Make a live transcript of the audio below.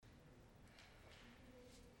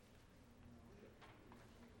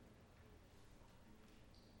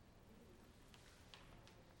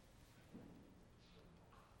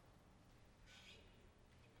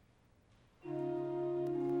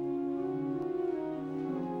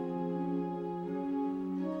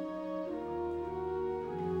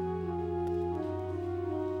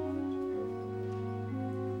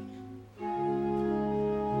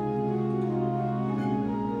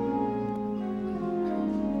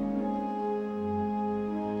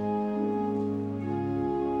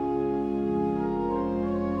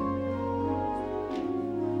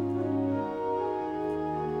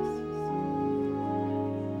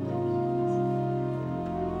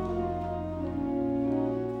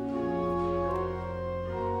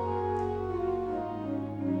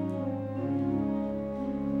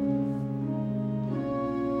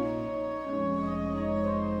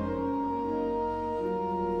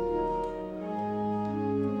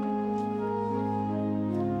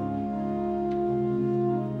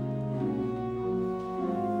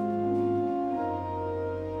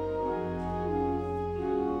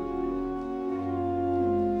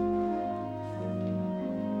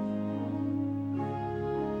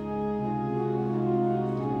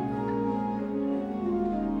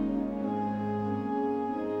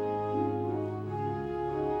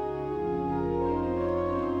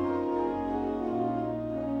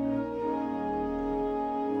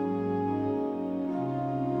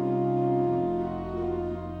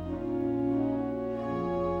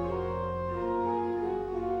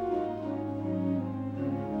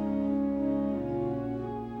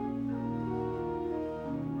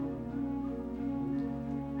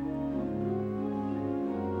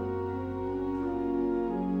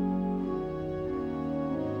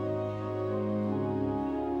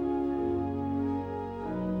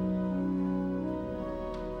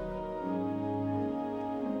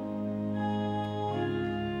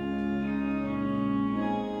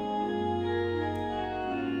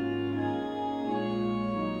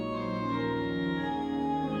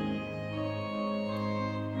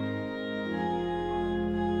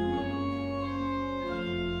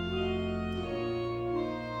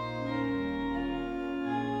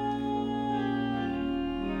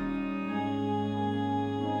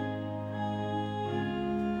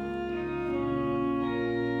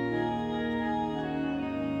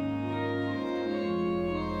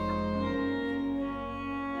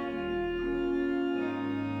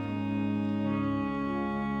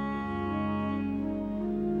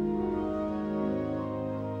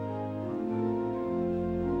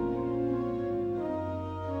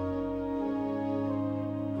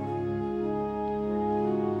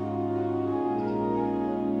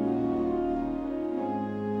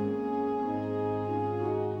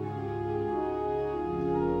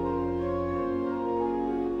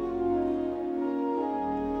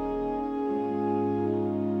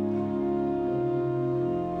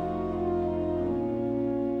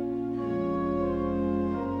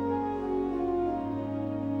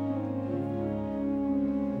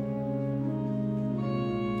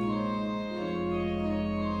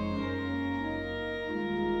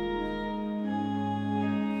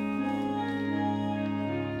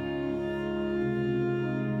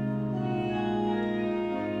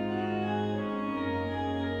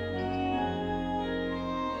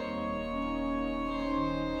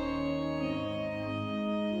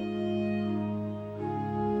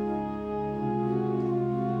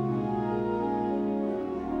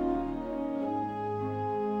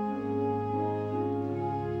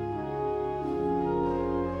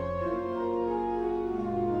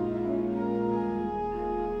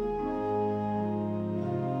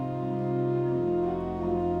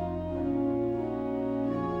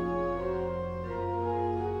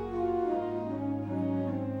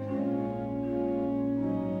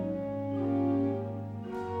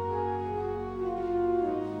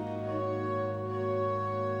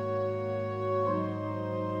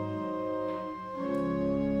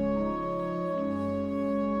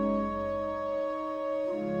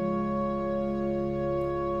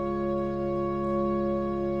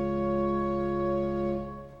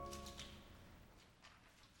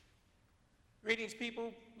Greetings,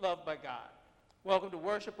 people loved by God. Welcome to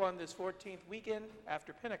worship on this 14th weekend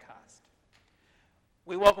after Pentecost.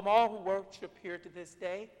 We welcome all who worship here to this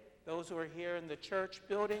day, those who are here in the church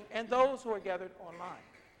building, and those who are gathered online.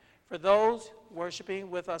 For those worshiping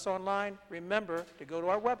with us online, remember to go to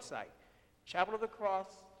our website,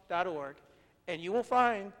 chapelofthecross.org, and you will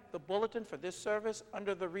find the bulletin for this service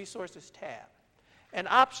under the Resources tab, and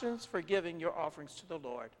options for giving your offerings to the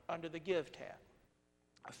Lord under the Give tab.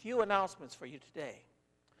 A few announcements for you today.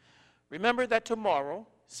 Remember that tomorrow,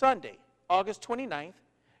 Sunday, August 29th,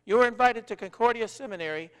 you are invited to Concordia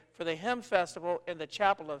Seminary for the Hymn Festival in the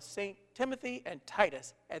Chapel of St. Timothy and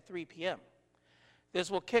Titus at 3 p.m.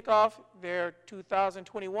 This will kick off their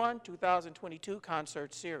 2021-2022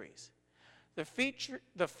 concert series.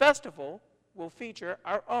 The festival will feature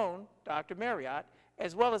our own Dr. Marriott,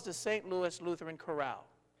 as well as the St. Louis Lutheran Chorale.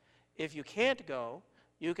 If you can't go,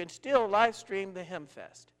 you can still live stream the Hymn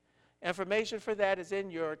Fest. Information for that is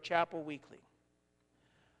in your Chapel Weekly.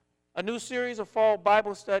 A new series of fall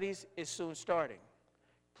Bible studies is soon starting.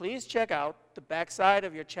 Please check out the backside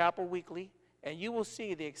of your Chapel Weekly, and you will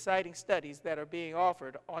see the exciting studies that are being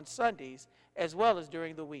offered on Sundays as well as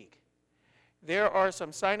during the week. There are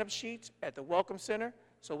some sign-up sheets at the Welcome Center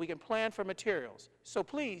so we can plan for materials. So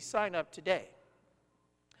please sign up today.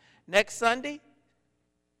 Next Saturday,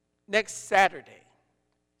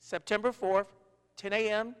 September 4th, 10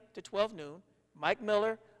 a.m. to 12 noon, Mike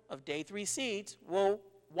Miller of Day 3 Seeds will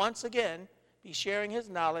once again be sharing his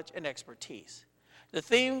knowledge and expertise. The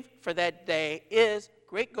theme for that day is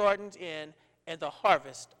Great Gardens in and the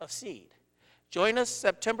Harvest of Seed. Join us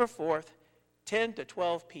September 4th, 10 to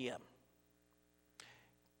 12 p.m.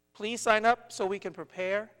 Please sign up so we can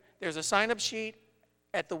prepare. There's a sign-up sheet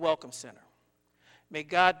at the Welcome Center. May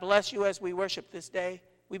God bless you as we worship this day.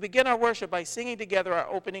 We begin our worship by singing together our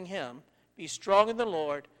opening hymn, Be Strong in the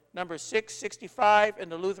Lord, number 665 in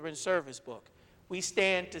the Lutheran Service Book. We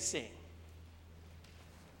stand to sing.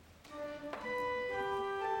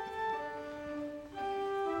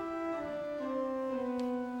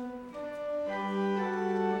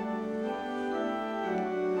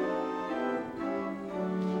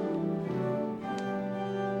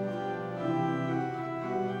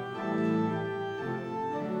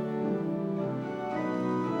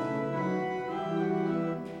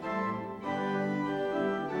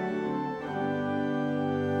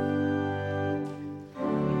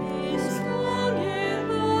 Be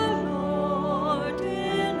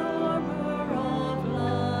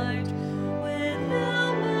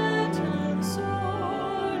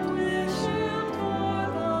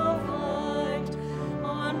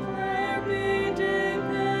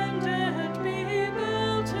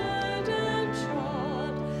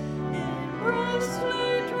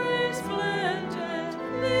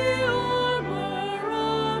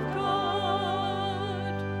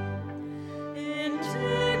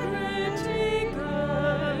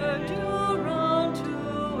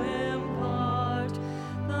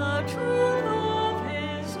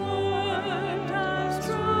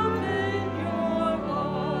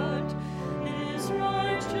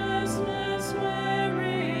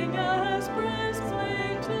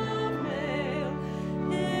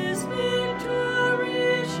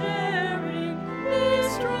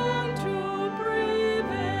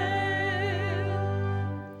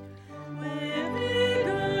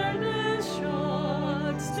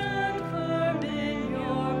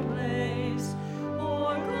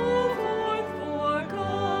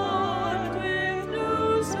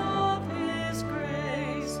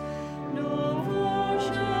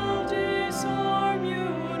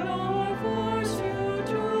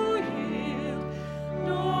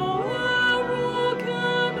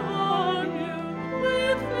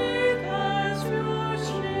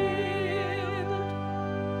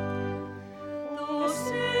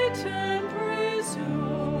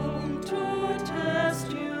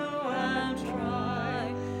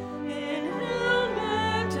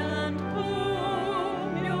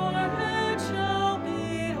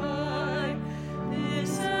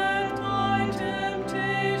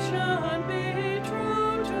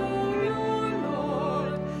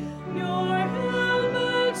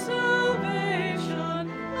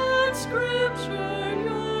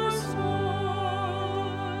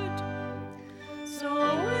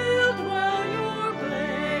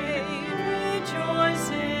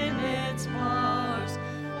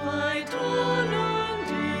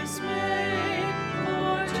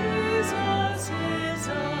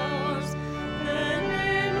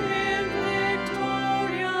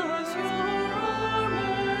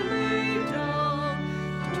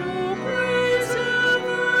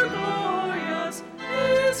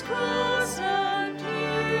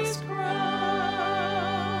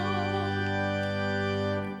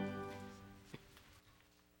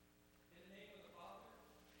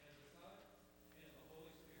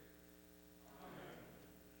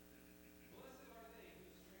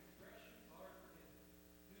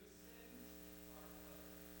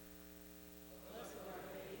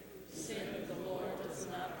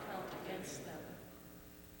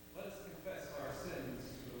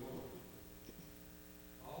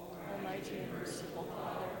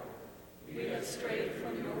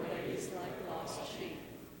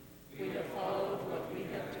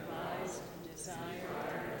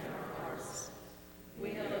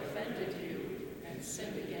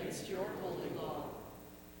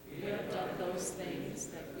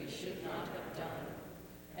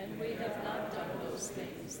we have not done those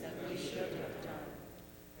things that we should have done.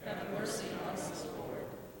 Have mercy on us, Lord.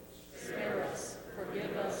 Spare us,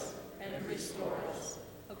 forgive us, and restore us,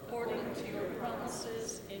 according to your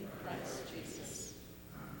promises in Christ Jesus.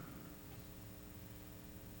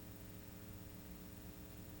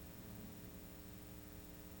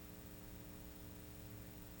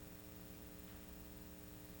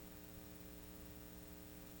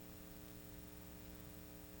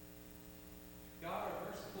 God, our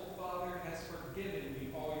merciful Father, has forgiven you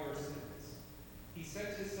all your sins. He sent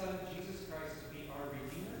his Son, Jesus Christ, to be our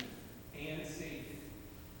Redeemer and Savior.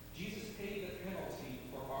 Jesus paid the penalty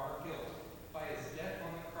for our guilt by his death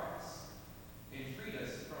on the cross and freed us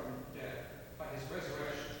from death by his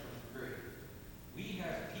resurrection from the grave. We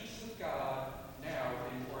have peace with God now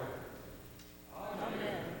and forever.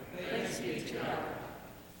 Amen. Thanks be to God.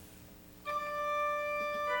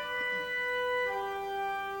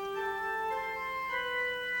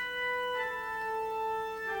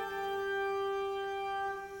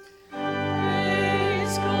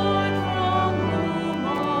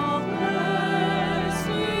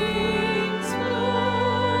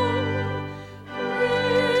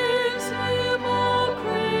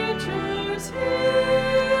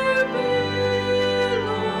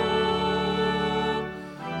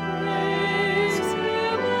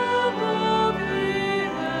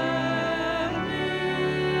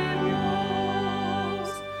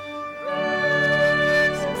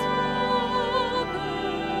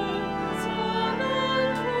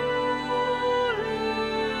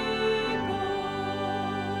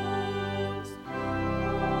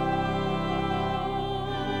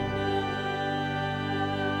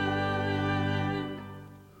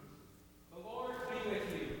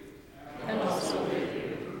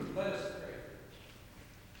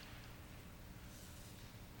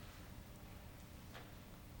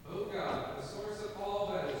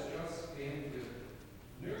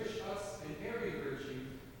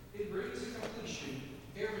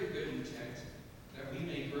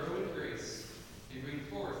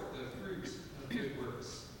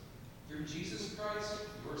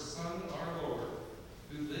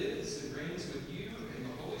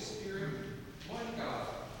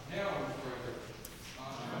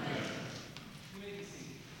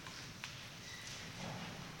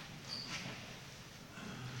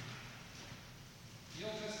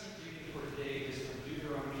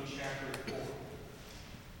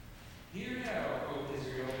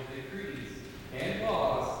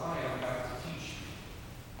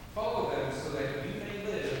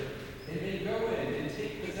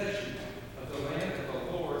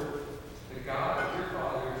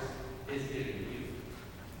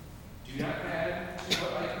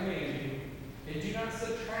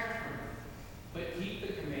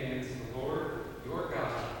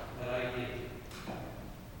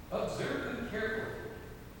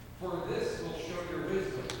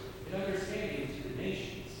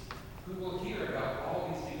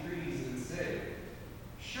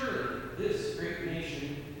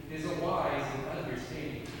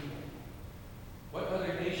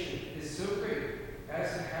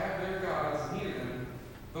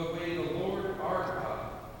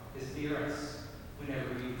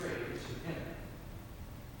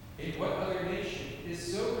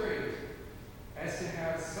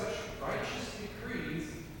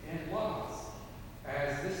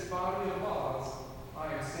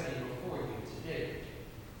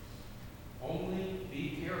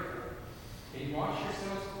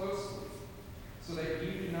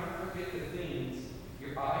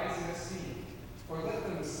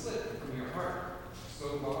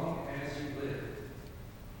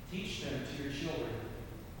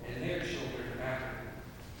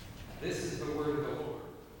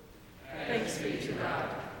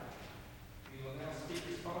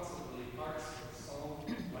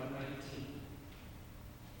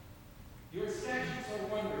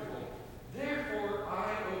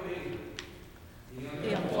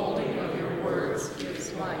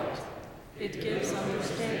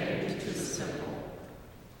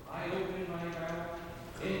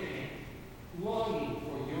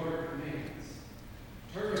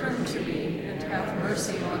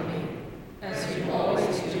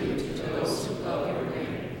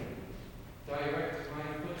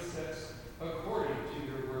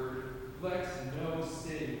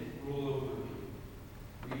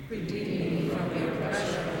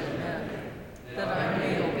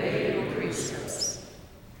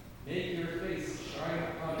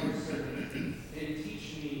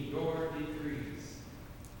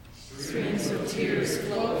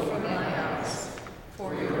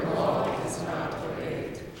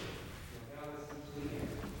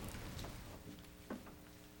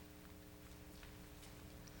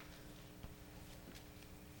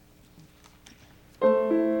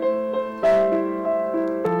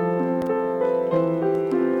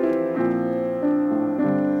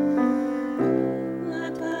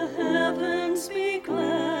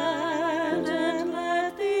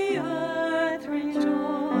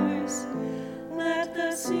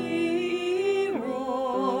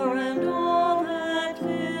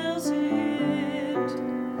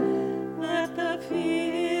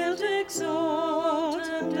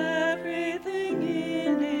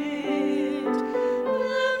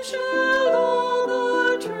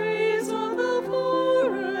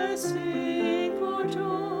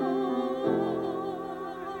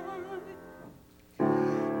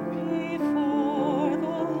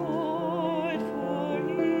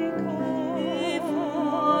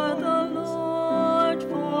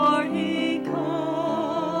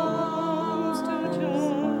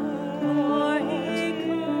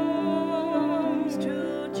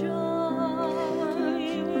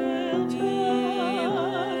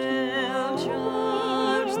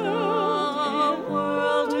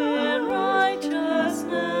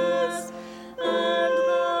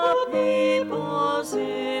 us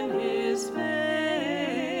in his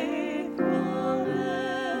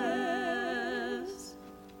faithfulness.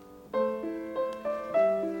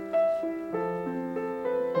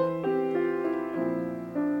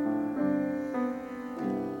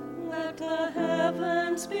 Let the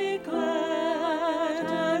heavens be glad,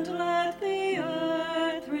 and let the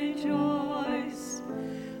earth rejoice.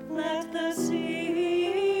 Let the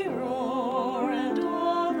sea roar, and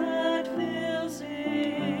all that fills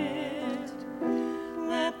it.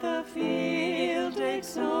 Let the field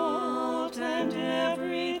exult, and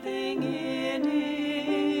everything in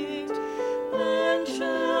it. Then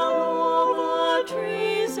shall all the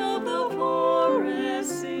trees of the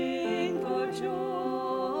forest sing for joy.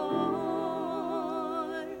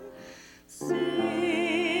 Sing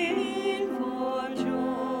for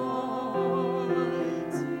joy.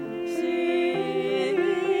 Sing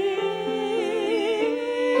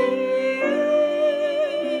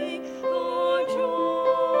for joy.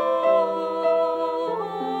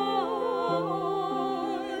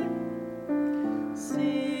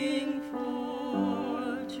 Sing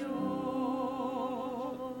for joy.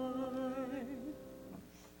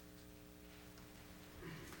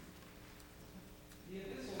 The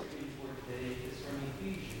epistle reading for today is from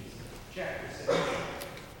Ephesians chapter 6.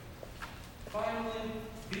 Finally,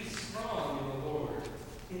 be strong in the Lord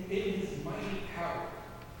and in his mighty power.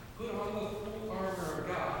 Put on the full armor of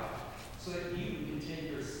God so that you can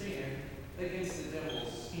take your stand against the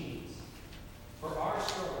devil's schemes. For our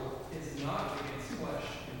struggle is not against flesh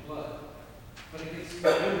and blood, but against the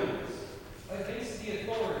rulers, against the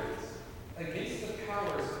authorities, against the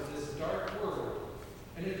powers of this dark world,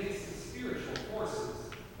 and against the spiritual forces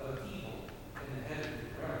of evil in the heavenly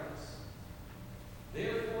realms.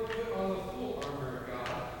 Therefore put on the full armor of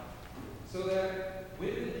God, so that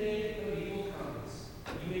when the day of evil comes,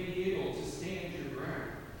 you may be able to stand your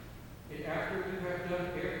ground. And after you have done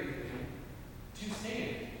everything, to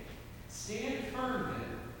stand. Stand firm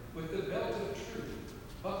then, with the belt of truth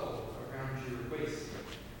buckled around your waist,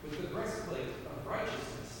 with the breastplate of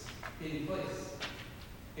righteousness in place,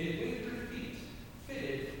 and with your feet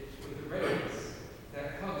fitted with the readiness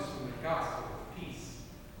that comes from the gospel of peace.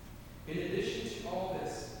 In addition to all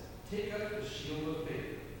this, take up the shield of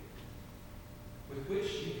faith, with which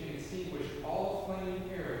you can extinguish all flaming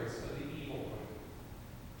arrows of the evil one.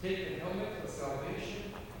 Take the helmet of salvation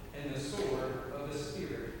and the sword of the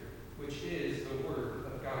Spirit, which is the Word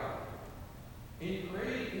of God. And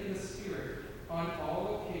pray in the Spirit on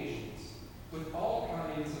all occasions, with all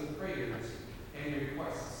kinds of prayers and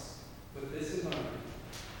requests. With this in mind,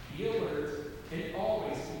 be alert and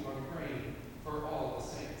always keep on praying for all the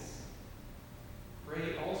saints.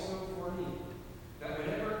 Pray also for me, that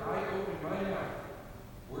whenever I open my mouth,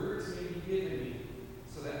 words may be given me,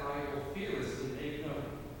 so that I will fearlessly make known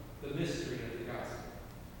the mystery of the gospel,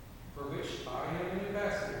 for which I am an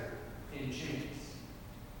ambassador in chains.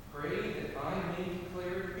 Pray that I may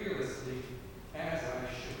declare it fearlessly as I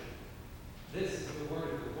should. This is the word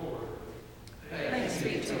of the Lord. Thanks be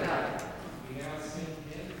to God. We now sing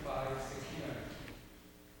hymn 569.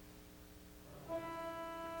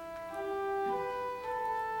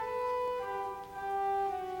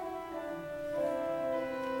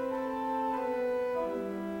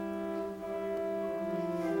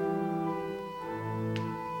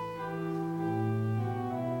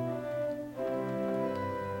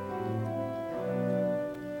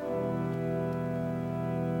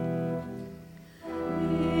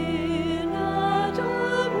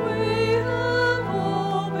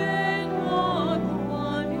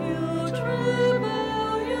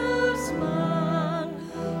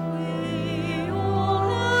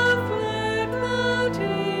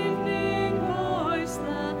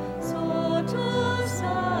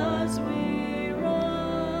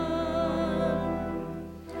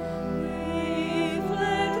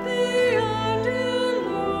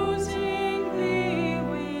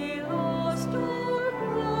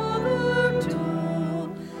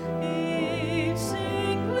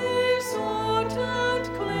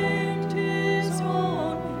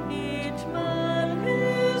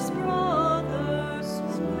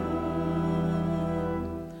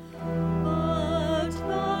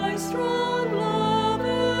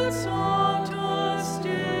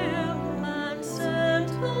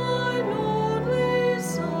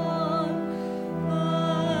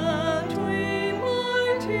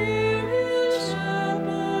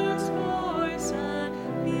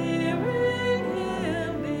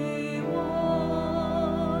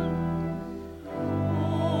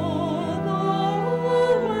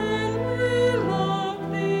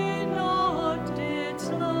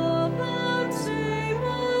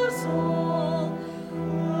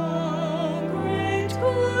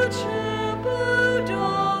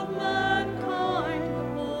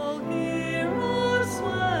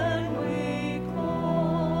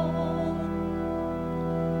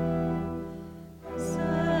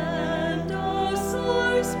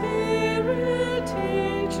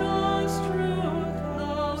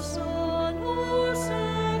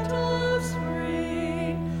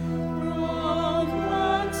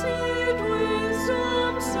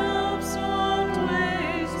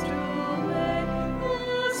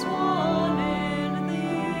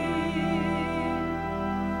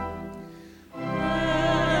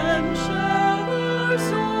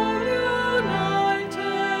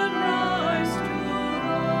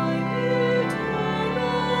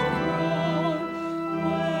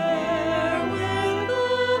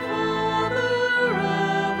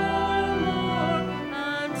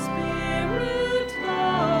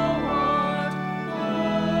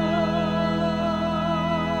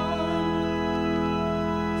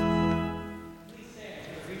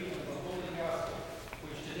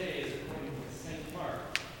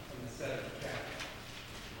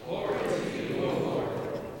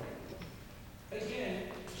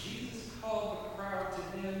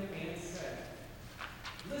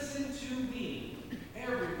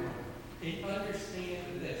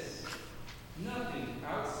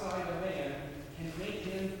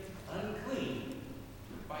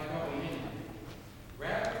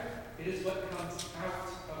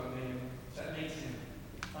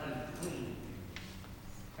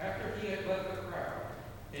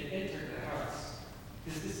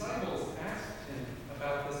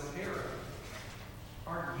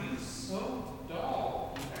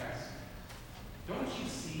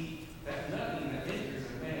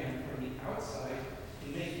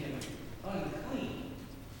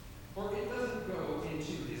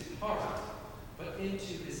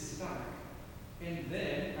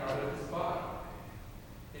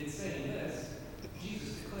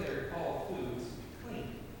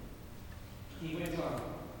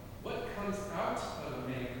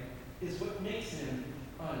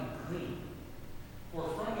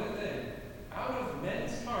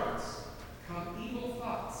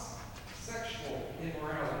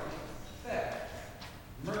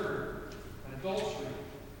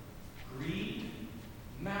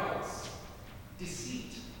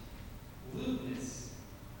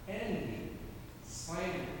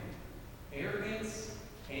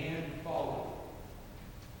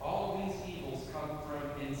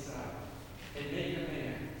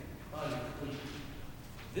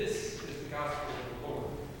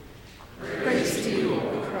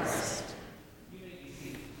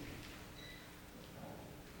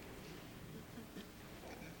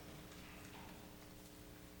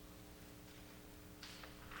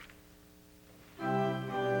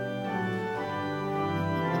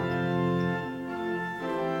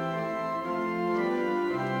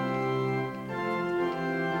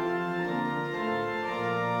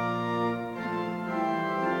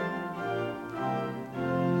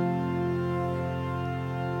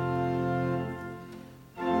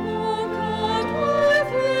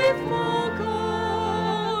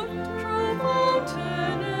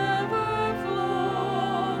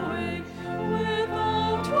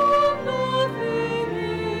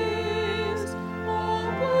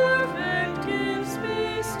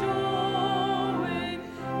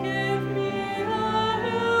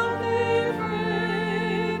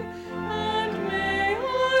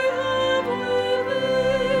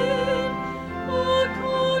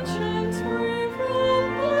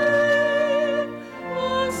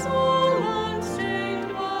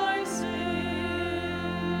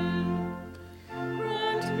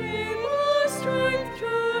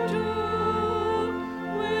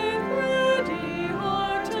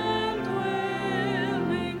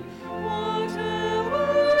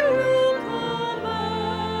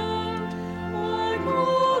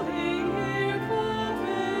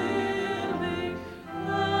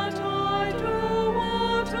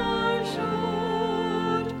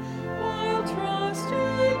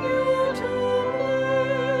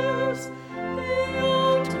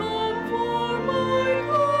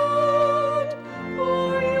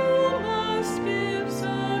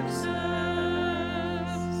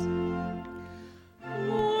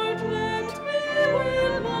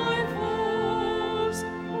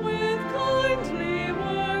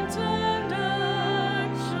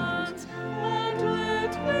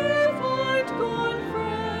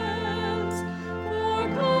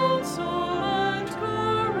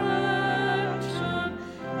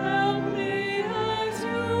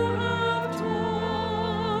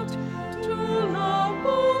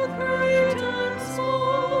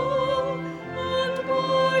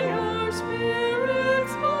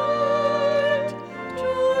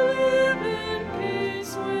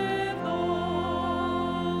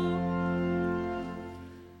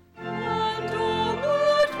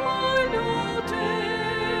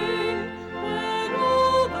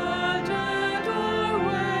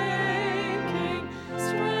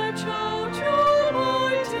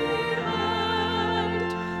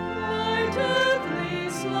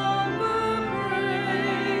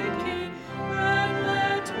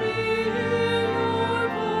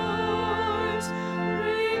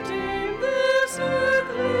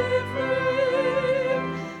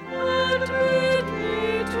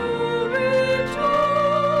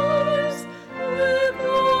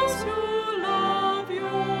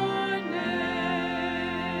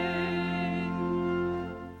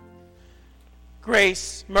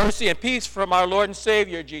 Grace, mercy, and peace from our Lord and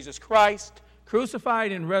Savior, Jesus Christ,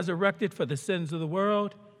 crucified and resurrected for the sins of the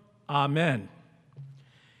world. Amen.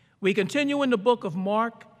 We continue in the book of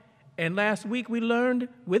Mark, and last week we learned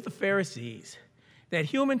with the Pharisees that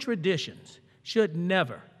human traditions should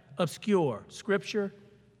never obscure Scripture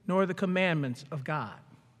nor the commandments of God.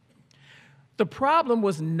 The problem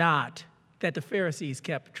was not that the Pharisees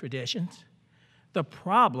kept traditions. The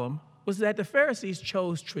problem was that the Pharisees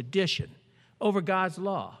chose tradition over God's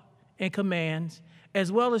law and commands,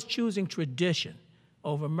 as well as choosing tradition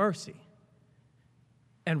over mercy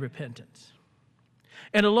and repentance.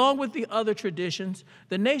 And along with the other traditions,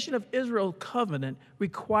 the nation of Israel's covenant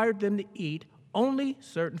required them to eat only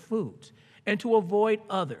certain foods and to avoid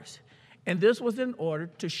others. And this was in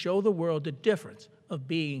order to show the world the difference of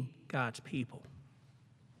being God's people.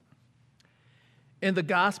 In the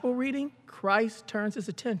gospel reading, Christ turns his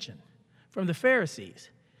attention from the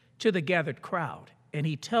Pharisees to the gathered crowd, and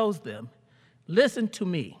he tells them, listen to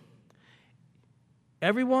me,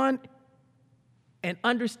 everyone, and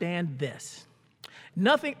understand this.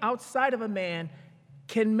 Nothing outside of a man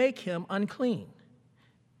can make him unclean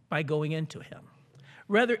by going into him.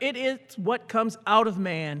 Rather, it is what comes out of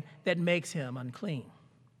man that makes him unclean.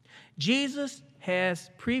 Jesus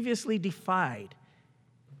has previously defied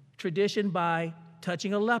tradition by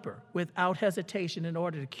touching a leper without hesitation in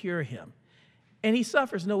order to cure him, and he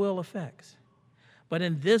suffers no ill effects. But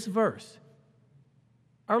in this verse,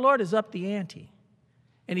 our Lord has upped the ante,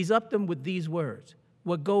 and he's upped them with these words,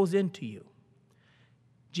 what goes into you.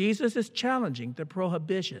 Jesus is challenging the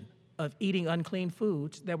prohibition of eating unclean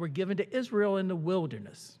foods that were given to Israel in the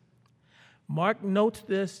wilderness. Mark notes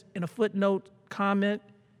this in a footnote comment,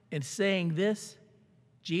 in saying this,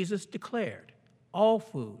 Jesus declared all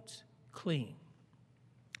foods clean.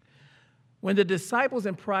 When the disciples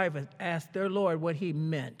in private asked their Lord what he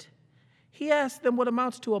meant, he asked them what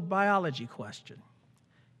amounts to a biology question.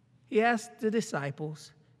 He asked the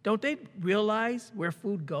disciples, don't they realize where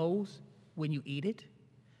food goes when you eat it?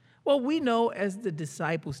 Well, we know, as the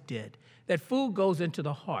disciples did, that food goes into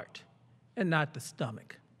the heart and not the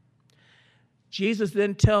stomach. Jesus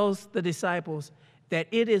then tells the disciples that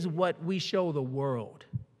it is what we show the world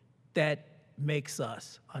that makes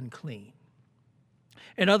us unclean.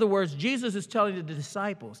 In other words, Jesus is telling the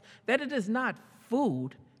disciples that it is not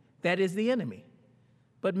food that is the enemy,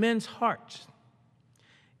 but men's hearts.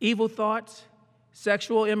 Evil thoughts,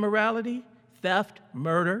 sexual immorality, theft,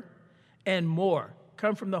 murder, and more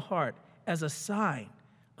come from the heart as a sign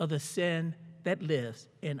of the sin that lives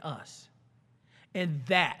in us. And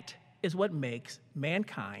that is what makes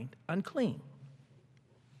mankind unclean.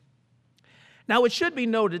 Now, it should be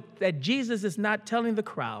noted that Jesus is not telling the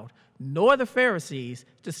crowd nor the Pharisees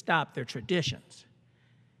to stop their traditions.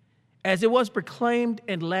 As it was proclaimed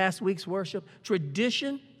in last week's worship,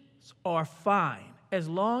 traditions are fine as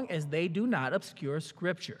long as they do not obscure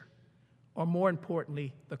Scripture, or more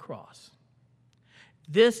importantly, the cross.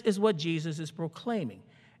 This is what Jesus is proclaiming,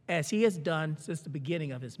 as he has done since the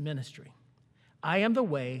beginning of his ministry. I am the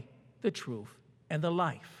way, the truth, and the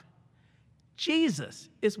life. Jesus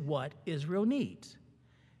is what Israel needs.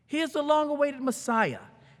 He is the long-awaited Messiah,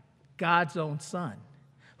 God's own Son,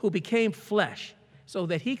 who became flesh so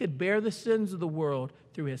that he could bear the sins of the world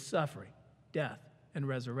through his suffering, death, and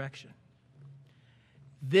resurrection.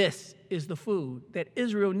 This is the food that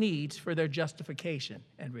Israel needs for their justification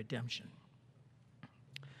and redemption.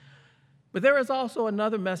 But there is also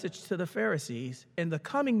another message to the Pharisees. In the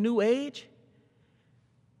coming new age,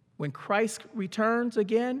 when Christ returns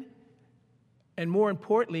again, and more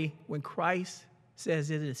importantly, when Christ says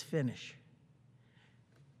it is finished,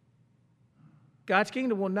 God's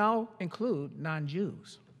kingdom will now include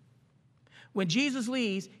non-Jews. When Jesus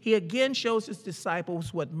leaves, he again shows his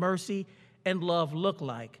disciples what mercy and love look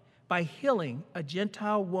like by healing a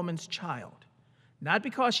Gentile woman's child, not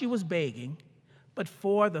because she was begging, but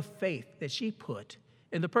for the faith that she put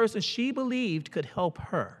in the person she believed could help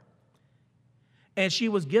her. And she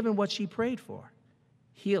was given what she prayed for,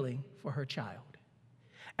 healing for her child.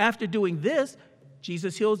 After doing this,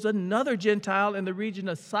 Jesus heals another Gentile in the region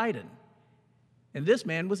of Sidon, and this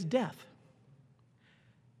man was deaf.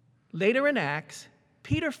 Later in Acts,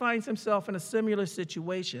 Peter finds himself in a similar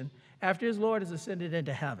situation after his Lord has ascended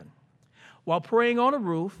into heaven. While praying on a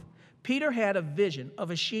roof, Peter had a vision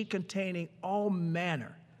of a sheet containing all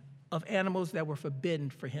manner of animals that were forbidden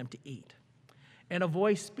for him to eat. And a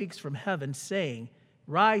voice speaks from heaven saying,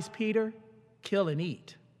 "Rise, Peter, kill and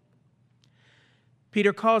eat."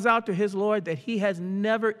 Peter calls out to his Lord that he has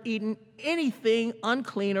never eaten anything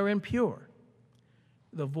unclean or impure.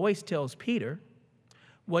 The voice tells Peter,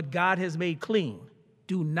 "What God has made clean,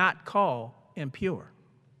 do not call impure.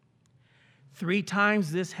 3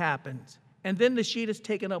 times this happens, and then the sheet is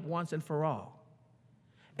taken up once and for all.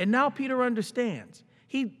 And now Peter understands.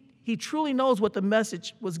 He truly knows what the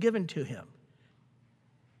message was given to him.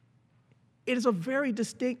 It is a very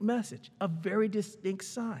distinct message, a very distinct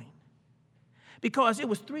sign. Because it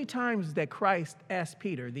was 3 times that Christ asked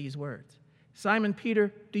Peter these words. Simon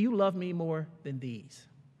Peter, do you love me more than these?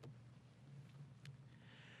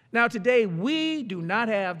 Now today, we do not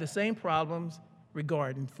have the same problems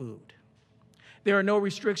regarding food. There are no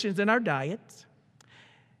restrictions in our diets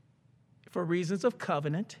for reasons of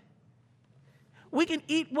covenant. We can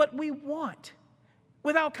eat what we want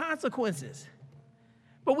without consequences,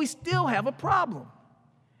 but we still have a problem.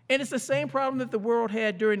 And it's the same problem that the world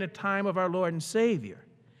had during the time of our Lord and Savior.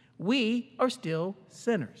 We are still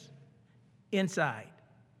sinners, inside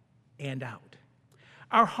and out.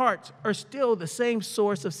 Our hearts are still the same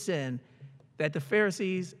source of sin that the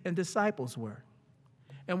Pharisees and disciples were.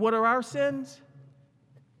 And what are our sins?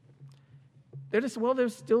 They're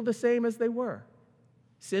still the same as they were.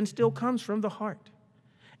 Sin still comes from the heart.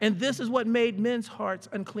 And this is what made men's hearts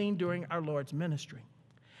unclean during our Lord's ministry.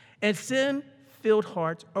 And sin-filled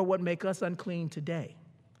hearts are what make us unclean today.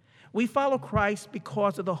 We follow Christ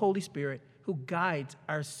because of the Holy Spirit who guides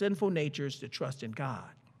our sinful natures to trust in God.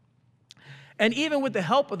 And even with the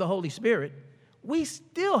help of the Holy Spirit, we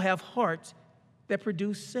still have hearts that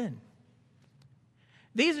produce sin.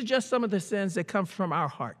 These are just some of the sins that come from our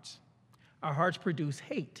hearts. Our hearts produce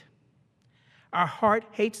hate. Our heart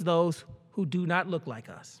hates those who do not look like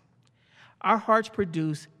us. Our hearts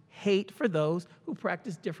produce hate for those who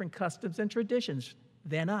practice different customs and traditions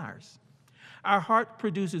than ours. Our heart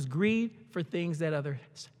produces greed for things that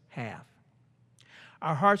others have.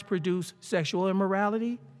 Our hearts produce sexual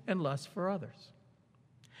immorality and lust for others.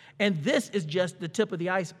 And this is just the tip of the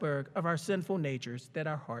iceberg of our sinful natures that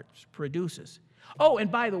our hearts produces. Oh,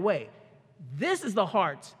 and by the way, this is the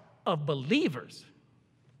hearts of believers.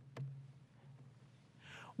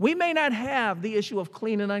 We may not have the issue of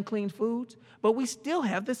clean and unclean foods, but we still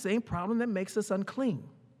have the same problem that makes us unclean.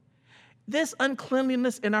 This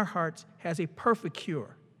uncleanliness in our hearts has a perfect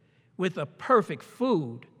cure with a perfect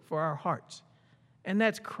food for our hearts, and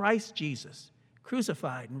that's Christ Jesus,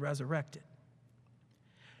 crucified and resurrected.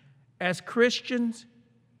 As Christians,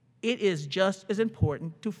 it is just as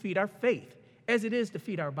important to feed our faith as it is to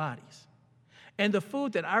feed our bodies. And the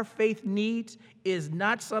food that our faith needs is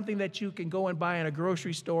not something that you can go and buy in a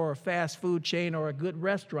grocery store or a fast food chain or a good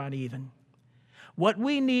restaurant even. What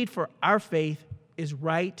we need for our faith is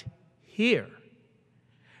right here.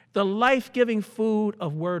 The life-giving food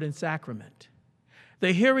of word and sacrament.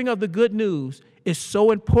 The hearing of the good news is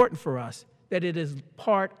so important for us that it is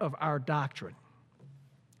part of our doctrine.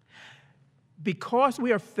 Because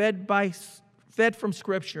we are fed from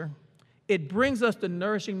Scripture, it brings us the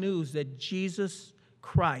nourishing news that Jesus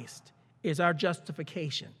Christ is our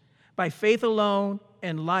justification by faith alone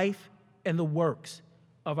and life and the works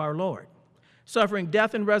of our Lord, suffering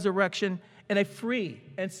death and resurrection and a free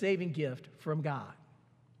and saving gift from God.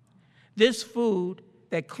 This food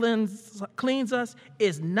that cleans us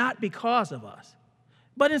is not because of us,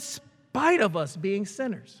 but in spite of us being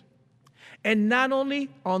sinners. And not only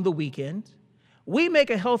on the weekends, we make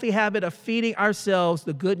a healthy habit of feeding ourselves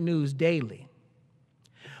the good news daily.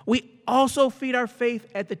 We also feed our faith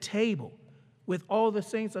at the table with all the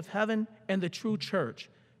saints of heaven and the true church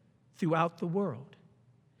throughout the world.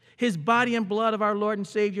 His body and blood of our Lord and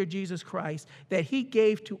Savior Jesus Christ that he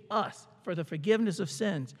gave to us for the forgiveness of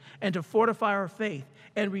sins and to fortify our faith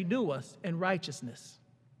and renew us in righteousness.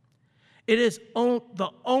 It is the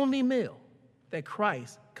only meal that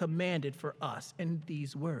Christ commanded for us in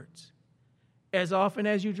these words. As often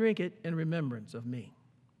as you drink it in remembrance of me.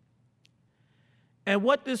 And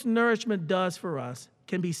what this nourishment does for us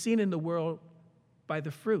can be seen in the world by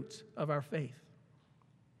the fruits of our faith.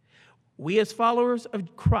 We as followers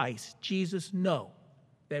of Christ Jesus know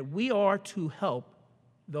that we are to help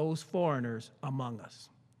those foreigners among us.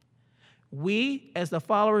 We as the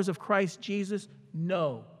followers of Christ Jesus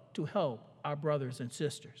know to help our brothers and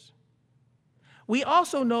sisters. We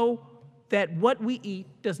also know that what we eat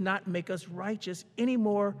does not make us righteous any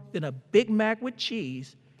more than a Big Mac with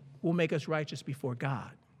cheese will make us righteous before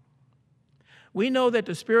God. We know that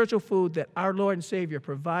the spiritual food that our Lord and Savior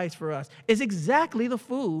provides for us is exactly the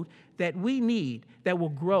food that we need that will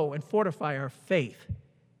grow and fortify our faith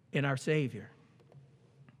in our Savior.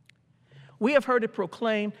 We have heard it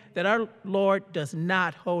proclaimed that our Lord does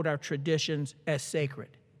not hold our traditions as sacred,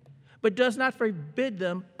 but does not forbid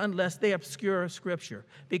them unless they obscure Scripture,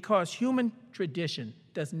 because human tradition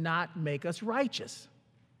does not make us righteous.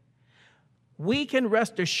 We can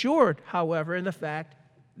rest assured, however, in the fact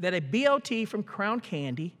that a BLT from Crown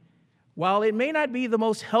Candy, while it may not be the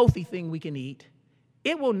most healthy thing we can eat,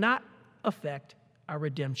 it will not affect our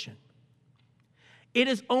redemption. It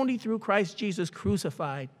is only through Christ Jesus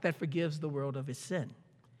crucified that forgives the world of its sin.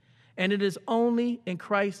 And it is only in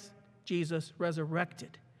Christ Jesus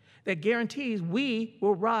resurrected that guarantees we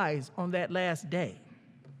will rise on that last day.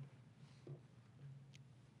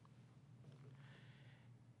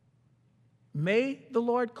 May the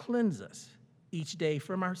Lord cleanse us each day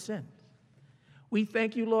from our sins. We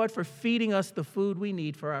thank you, Lord, for feeding us the food we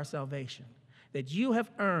need for our salvation, that you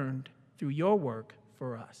have earned through your work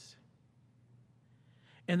for us.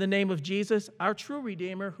 In the name of Jesus, our true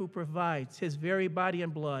Redeemer, who provides his very body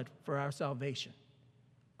and blood for our salvation.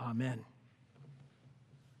 Amen.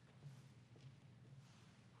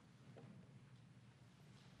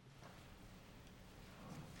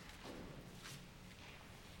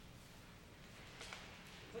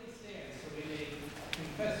 Please stand so we may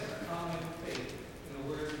confess our common faith in the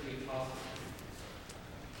words of the Apostle.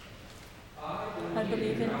 I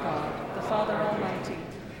believe in God, the Father Almighty,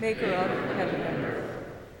 maker of heaven and earth,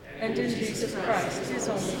 and in Jesus Christ, his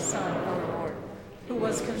only Son, our Lord, who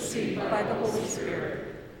was conceived by the Holy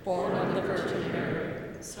Spirit, born of the Virgin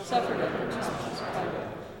Mary, suffered under Pontius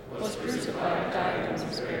Pilate, was crucified, died, and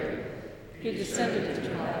was buried. He descended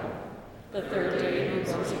into hell. The third day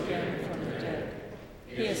he rose again from the dead.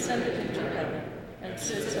 He ascended into heaven and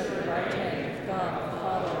sits at the right hand of God the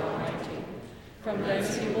Father Almighty. From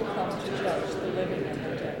thence he will come to judge the living and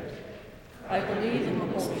the dead. I believe in the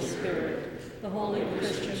Holy Spirit, the holy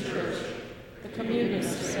Christian Church, the communion of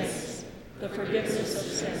saints, the forgiveness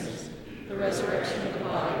of sins, the resurrection of the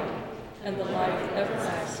body, and the life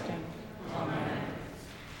everlasting. Amen.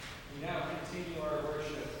 We now continue our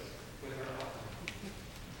worship with our offering.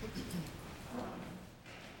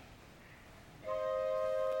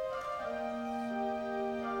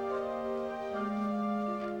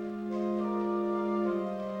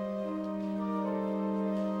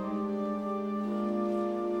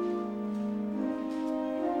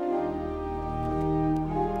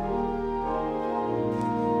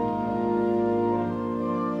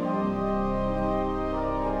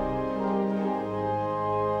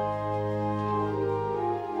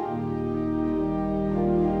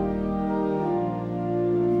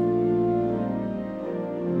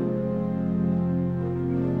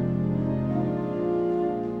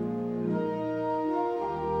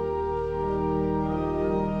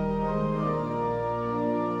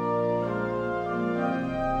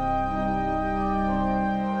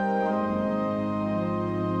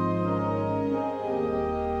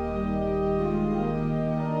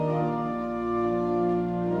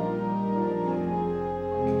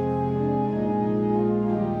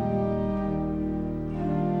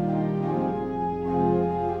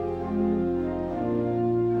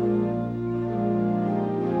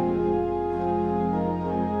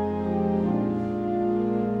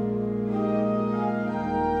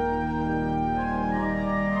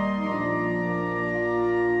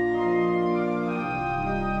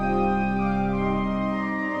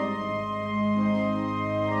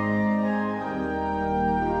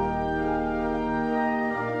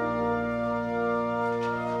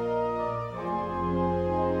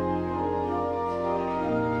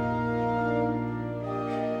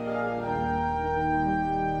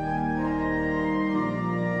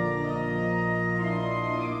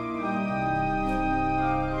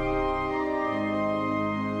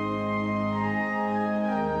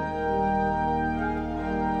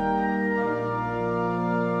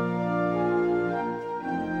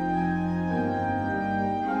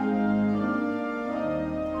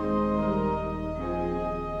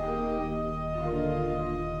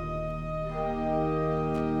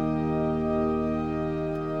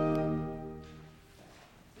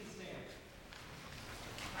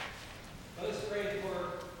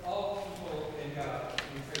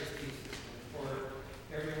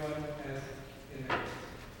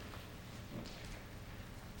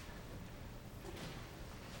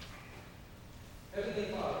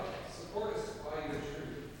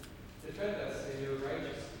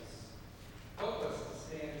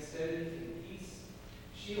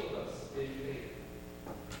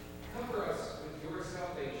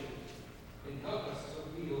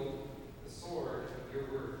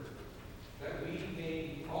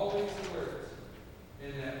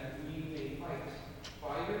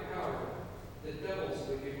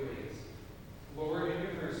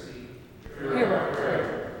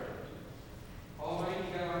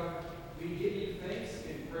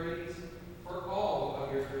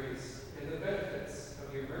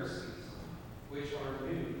 which are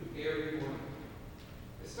new every morning.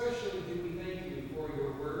 Especially do we thank you for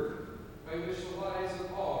your word, by which the lives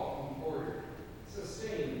of all can be ordered,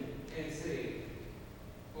 sustained, and saved.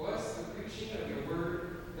 Bless the preaching of your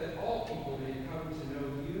word, that all people may come to know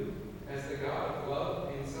you as the God of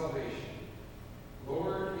love and salvation.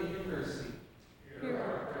 Lord, in your mercy, Hear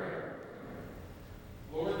our prayer.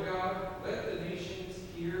 Lord God, let the nations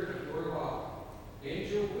hear of your law and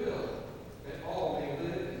your will, that all may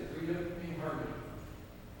live in freedom and harmony.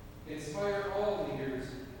 Inspire all leaders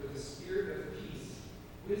with a spirit of peace,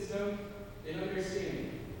 wisdom, and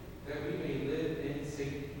understanding, that we may live in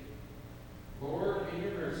safety. Lord, in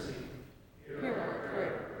your mercy, Hear our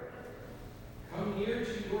prayer. come near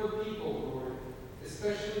to your people, Lord,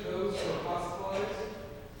 especially those who are hospitalized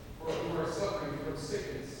or who are suffering from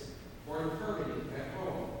sickness or infirmity at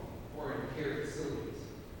home or in care facilities.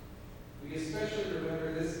 We especially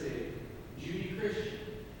remember this day Judy Christian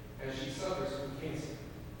as she suffers from cancer,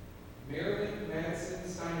 Marilyn Madsen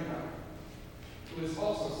Steinbach, who is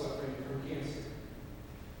also suffering from cancer,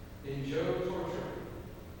 and Joe Torture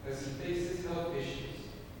as he faces health issues.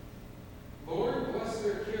 Lord, bless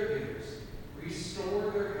their caregivers,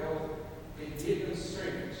 restore their health, and give them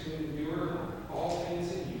strength to endure all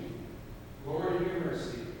things in you. Lord, in your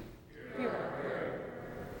mercy, Hear our prayer.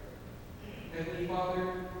 Heavenly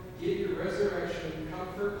Father, give your resurrection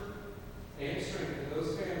comfort and strength to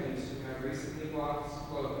those families who have recently lost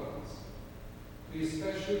loved ones. We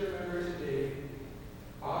especially remember today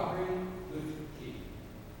Aubrey Lutke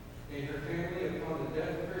and her family upon the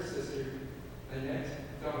death of her sister, Annette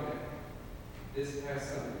Dominic, this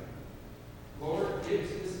past Sunday. Lord, give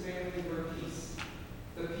to this family your peace,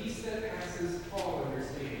 the peace that passes all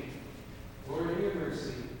understanding. Lord, in your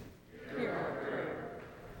mercy, Hear our prayer.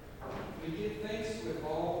 we give thanks with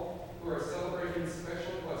all who are celebrating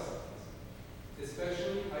special blessings,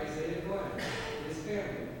 especially Isaiah Glenn and his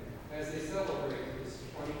family as they celebrate his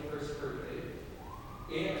 21st birthday,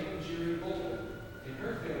 and Jerry Bolton and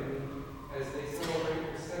her family as they celebrate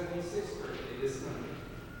her 76th birthday this Monday.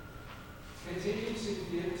 Continue to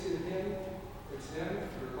give to them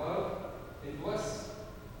your love, and bless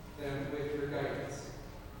them with your guidance.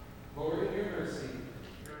 Lord, in your mercy,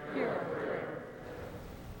 Hear our prayer.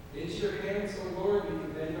 into your hands, O Lord, we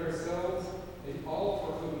commend ourselves and all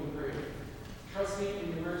for whom we pray, trusting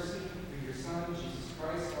in your mercy through your Son, Jesus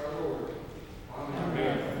Christ our Lord. Amen.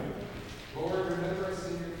 Amen. Lord, remember us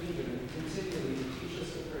in your kingdom and continually teach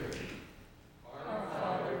us to pray. Our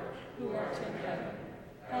Father, who art in heaven,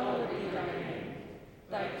 hallowed be thy name.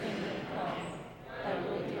 Thy kingdom come, thy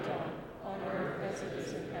will be done, on earth as it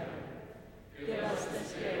is in heaven. Give us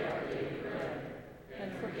this day our daily bread,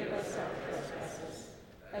 and forgive us our trespasses,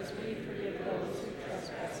 as we forgive those who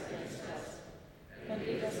trespass against us. And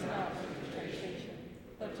lead us not into temptation,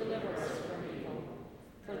 but deliver us from evil.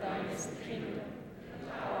 For thine is the kingdom, and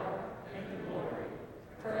the power, and the glory,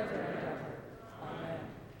 forever and ever. Amen.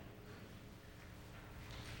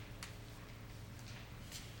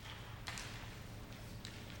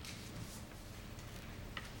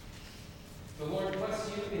 The Lord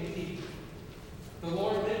bless you and keep you. The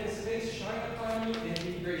Lord make his face shine upon you and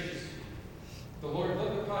be gracious to you. The Lord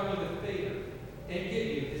look upon you with favor and give